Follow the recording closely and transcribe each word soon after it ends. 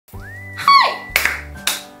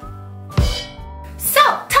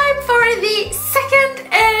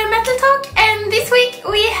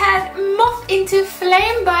week we had Moth into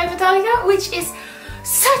Flame by Metallica, which is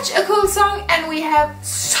such a cool song, and we have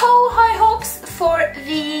so high hopes for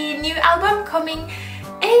the new album coming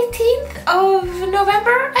 18th of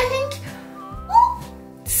November, I think. Woo!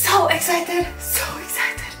 So excited, so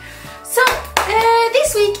excited. So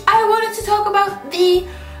this week I wanted to talk about the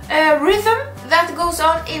rhythm that goes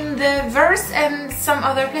on in the verse and some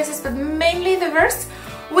other places, but mainly the verse,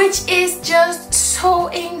 which is just so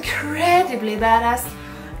incredibly badass.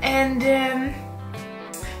 And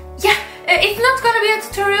yeah, it's not gonna be a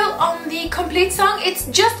tutorial on the complete song, it's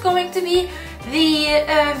just going to be the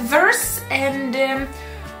verse, and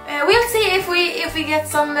we'll see if we get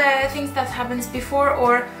some things that happens before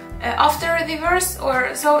or after the verse,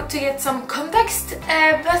 or so, to get some context,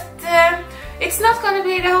 but it's not gonna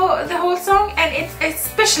be the whole song, and it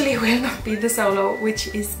especially will not be the solo, which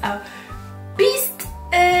is a beast.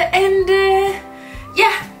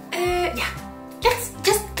 Let's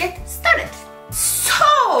just get started.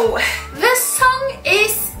 So, the song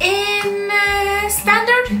is in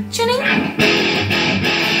standard tuning.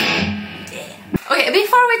 Okay,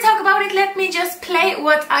 before we talk about it, let me just play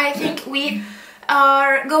what I think we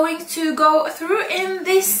are going to go through in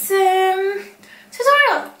this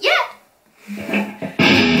tutorial. Yeah!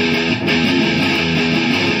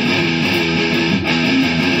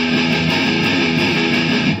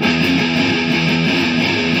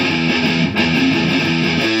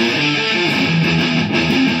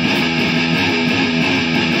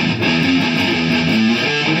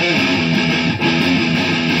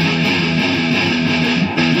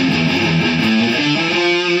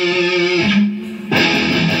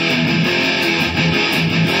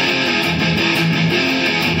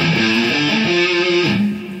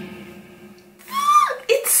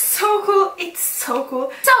 So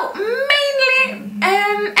cool. So mainly,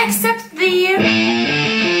 except the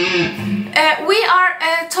we are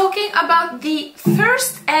talking about the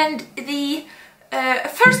first and the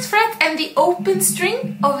first fret and the open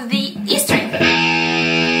string of the E string.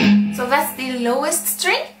 So that's the lowest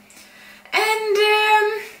string, and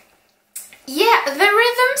yeah, the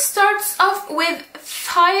rhythm starts off with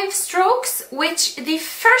 5 strokes, which the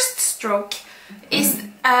first stroke is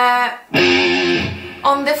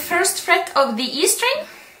on the first fret of the E string,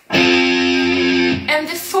 and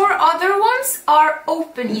the 4 other ones are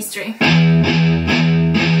open E string.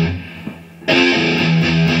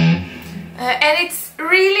 And it's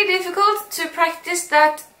really difficult to practice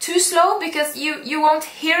that too slow, because you won't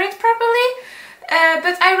hear it properly.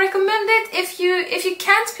 But I recommend it if you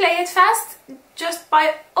can't play it fast. Just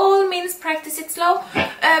by all means practice it slow.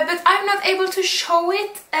 But I'm not able to show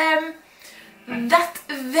it that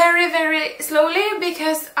very slowly,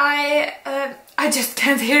 because I just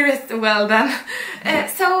can't hear it well then.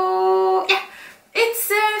 So yeah, it's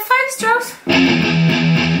 5 strokes,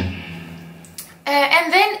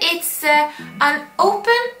 and then it's an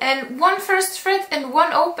open and 1 first fret and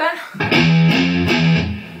 1 open,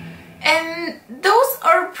 and those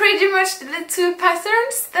are pretty much the 2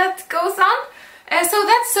 patterns that goes on. So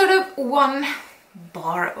that's sort of 1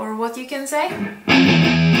 bar, or what you can say.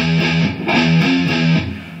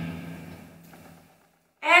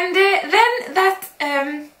 And then that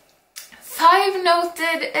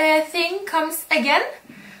 5-noted thing comes again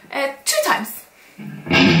 2 times.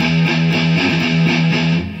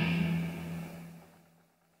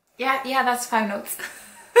 Yeah, that's 5 notes.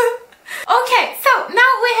 Okay, so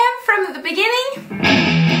now we have from the beginning,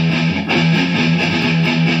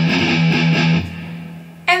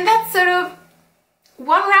 and that's sort of 1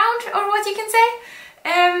 round, or what you can say.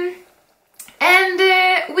 And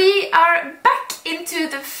we are back into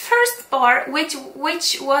the first bar, which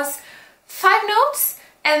was 5 notes,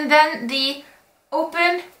 and then the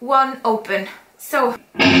open, 1 open. So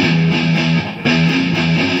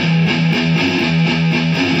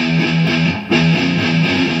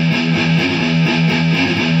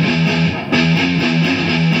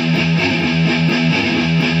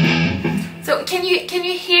can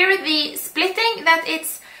you hear the splitting? That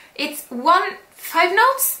it's 1 5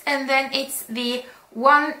 notes, and then it's the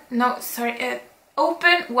 1 note,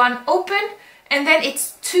 open, 1 open, and then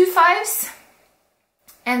it's 2 5s,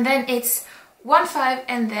 and then it's 1 5,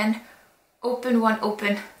 and then open, 1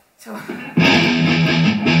 open. So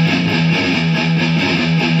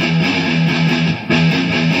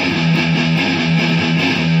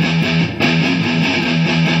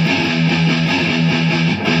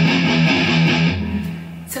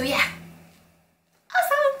yeah,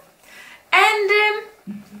 awesome. And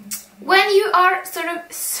when you are sort of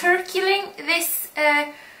circling this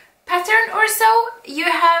pattern or so, you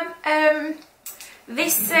have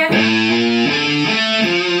this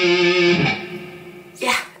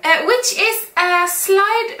which is a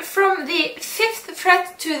slide from the 5th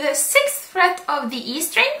fret to the 6th fret of the E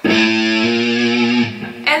string,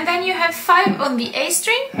 and then you have 5 on the A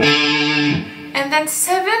string, and then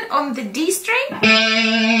 7 on the D string,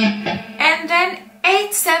 and then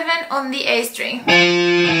 8, 7 on the A string.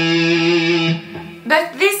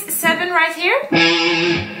 But this 7 right here,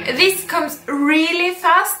 this comes really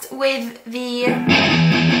fast with the...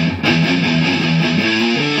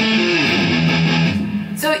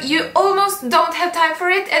 So you almost don't have time for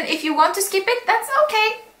it, and if you want to skip it, that's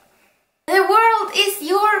okay. The world is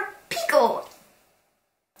your pickle.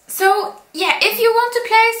 So yeah, if you want to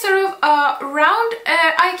play sort of a round,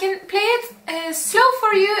 I can play it slow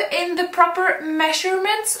for you in the proper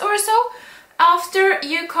measurements or so, after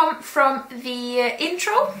you come from the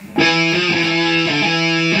intro.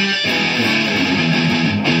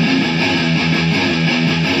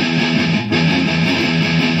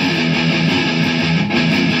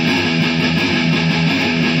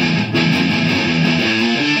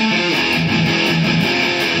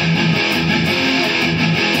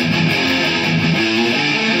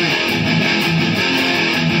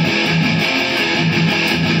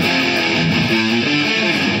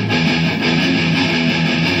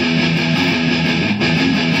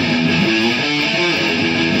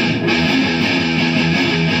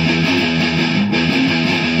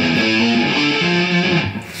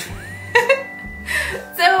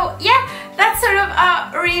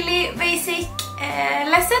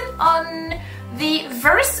 Lesson on the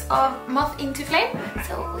verse of Moth into Flame.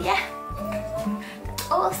 So yeah, that's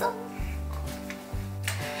awesome.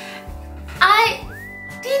 I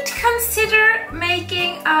did consider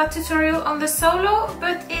making a tutorial on the solo,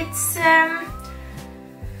 but it's a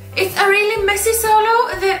really messy solo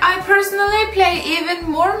that I personally play even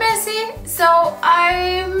more messy, so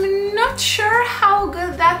I'm not sure how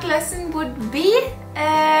good that lesson would be,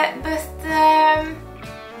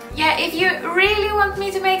 yeah, if you really want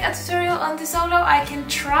me to make a tutorial on the solo, I can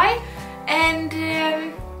try, and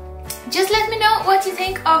just let me know what you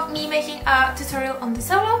think of me making a tutorial on the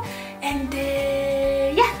solo, and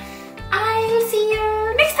yeah, I'll see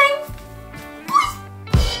you next time. Bye!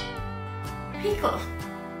 Pickle.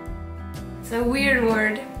 It's a weird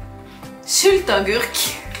word.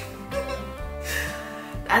 Sylteagurk.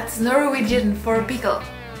 That's Norwegian for pickle.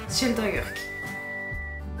 Sylteagurk.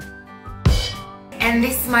 And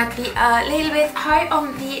this might be a little bit high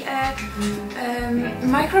on the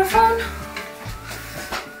microphone.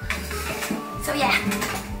 So yeah.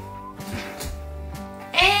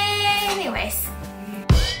 Anyways.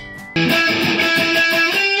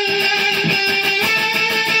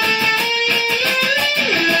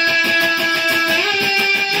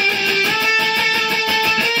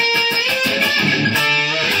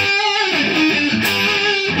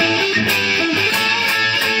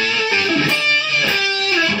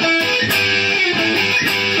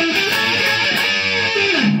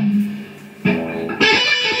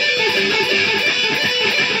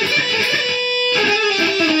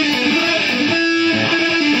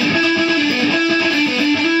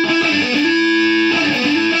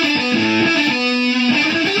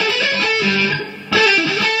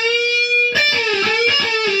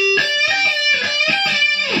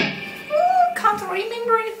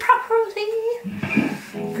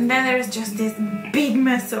 And then there's just this big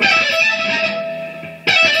mess of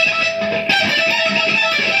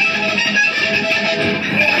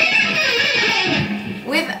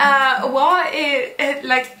with a wah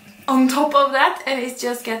like on top of that, and it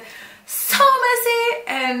just gets so messy,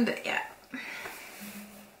 and yeah.